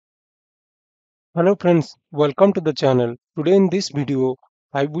Hello friends, welcome to the channel. Today in this video,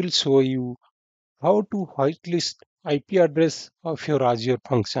 I will show you how to whitelist IP address of your Azure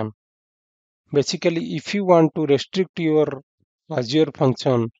function. Basically, if you want to restrict your Azure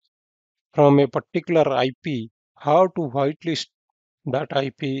function from a particular IP, how to whitelist that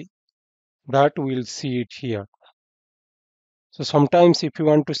IP, that we'll see it here. So sometimes if you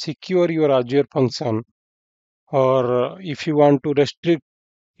want to secure your Azure function or if you want to restrict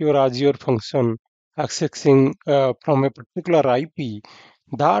your Azure function accessing from a particular IP,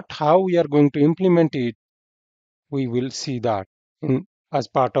 that how we are going to implement it, we will see that in as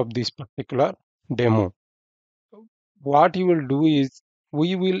part of this particular demo. What you will do is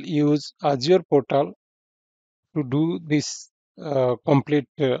we will use Azure portal to do this complete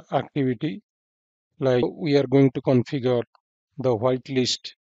activity. Like we are going to configure the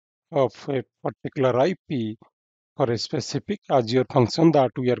whitelist of a particular IP for a specific Azure function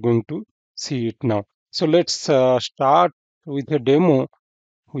that we are going to see it now. So let's start with a demo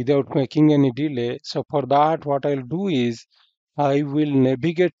without making any delay. So for that, what I'll do is I will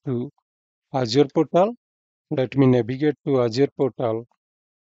navigate to Azure portal. Let me navigate to Azure portal.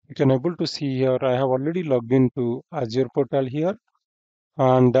 You can able to see here, I have already logged into Azure portal here.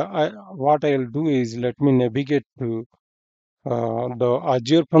 And what I'll do is let me navigate to the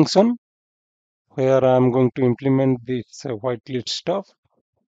Azure function where I'm going to implement this whitelist stuff.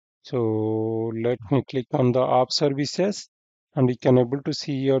 So let me click on the app services and you can able to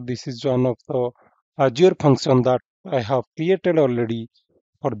see here this is one of the Azure function that I have created already.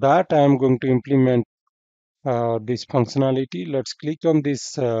 For that I am going to implement this functionality. Let's click on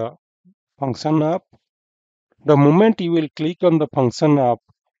this function app. The moment you will click on the function app,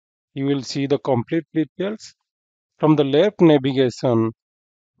 you will see the complete details. From the left navigation,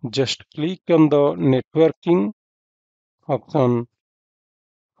 just click on the networking option,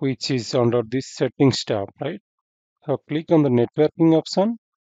 which is under this settings tab, right? So click on the networking option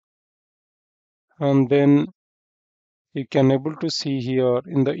and then you can able to see here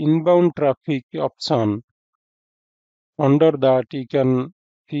in the inbound traffic option. Under that you can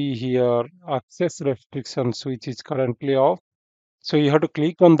see here access restrictions which is currently off. So you have to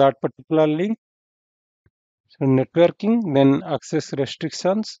click on that particular link. So networking, then access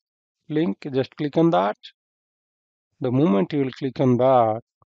restrictions link, just click on that. The moment you will click on that,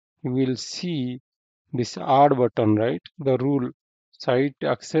 you will see this add button, right? The rule, site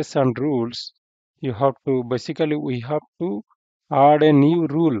access and rules. You have to basically we have to add a new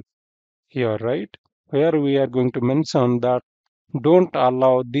rule here, right? Where we are going to mention that don't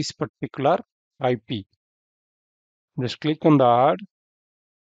allow this particular IP. Just click on the add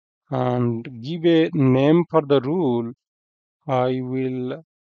and give a name for the rule. I will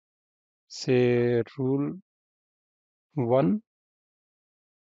say rule 1.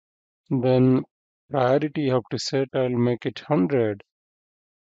 Then priority you have to set. I'll make it 100.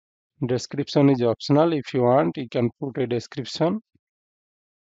 Description is optional. If you want, you can put a description.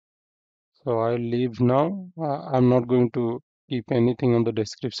 So I'll leave now. I'm not going to keep anything on the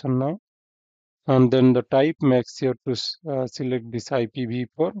description now. And then the type makes sure to select this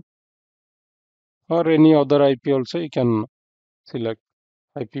IPv4 or any other IP also you can select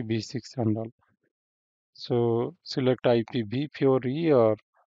IPv6 and all. So select IPv4 here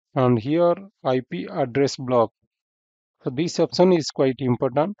and here IP address block. So this option is quite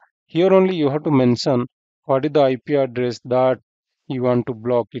important. Here only you have to mention what is the IP address that you want to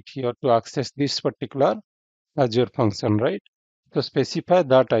block it here to access this particular Azure function, right? So specify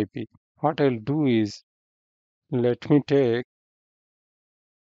that IP. What I'll do is let me take,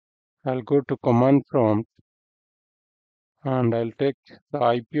 I'll go to command prompt and I'll take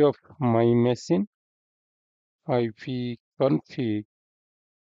the IP of my machine, ipconfig.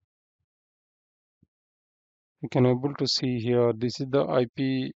 You can able to see here, this is the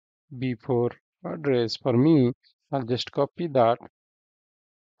IPv4 address for me. I'll just copy that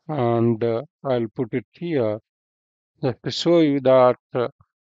and I'll put it here just to show you that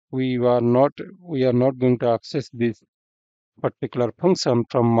we are not going to access this particular function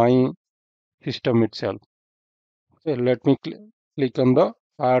from my system itself. So let me click on the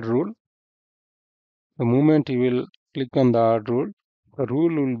add rule. The moment you will click on the add rule, the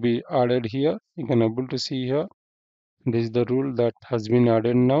rule will be added here. You can able to see here. This is the rule that has been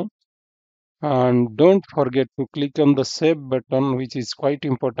added now. And don't forget to click on the save button, which is quite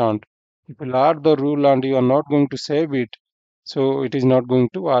important. If you add the rule and you are not going to save it, so it is not going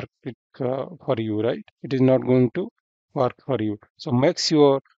to work for you, right? It is not going to work for you. So make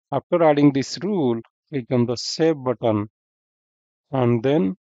sure after adding this rule, click on the save button and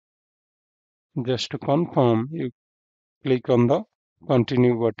then just to confirm, you click on the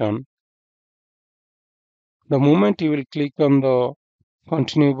continue button. The moment you will click on the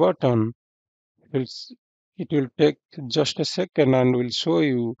continue button, will s- it will take just a second and will show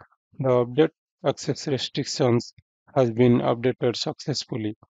you the update access restrictions has been updated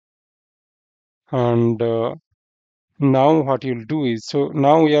successfully. And now what you'll do is, so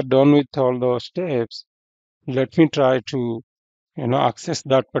now we are done with all the steps. Let me try to access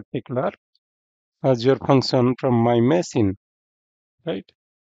that particular Azure function from my machine, right?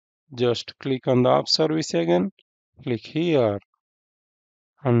 Just click on the app service again, click here,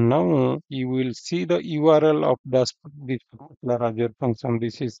 and now you will see the URL of this particular Azure function.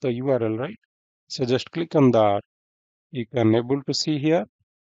 This is the URL, right? So just click on that. You can able to see here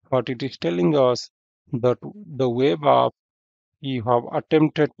what it is telling us, that the web app you have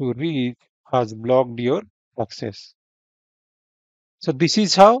attempted to reach has blocked your access. So this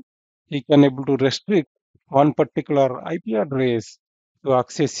is how you can able to restrict one particular IP address to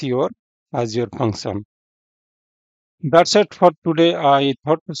access your Azure function. That's it for today. I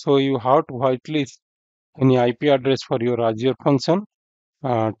thought to show you how to whitelist any IP address for your Azure function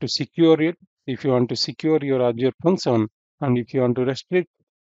to secure it. If you want to secure your Azure function, and if you want to restrict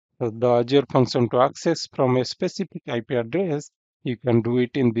the Azure function to access from a specific IP address, you can do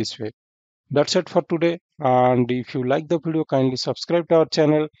it in this way. That's it for today. And if you like the video, kindly subscribe to our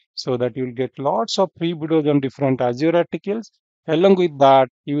channel so that you'll get lots of free videos on different Azure articles. Along with that,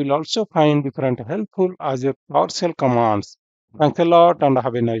 you will also find different helpful Azure PowerShell commands. Thanks a lot and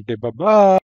have a nice day. Bye bye.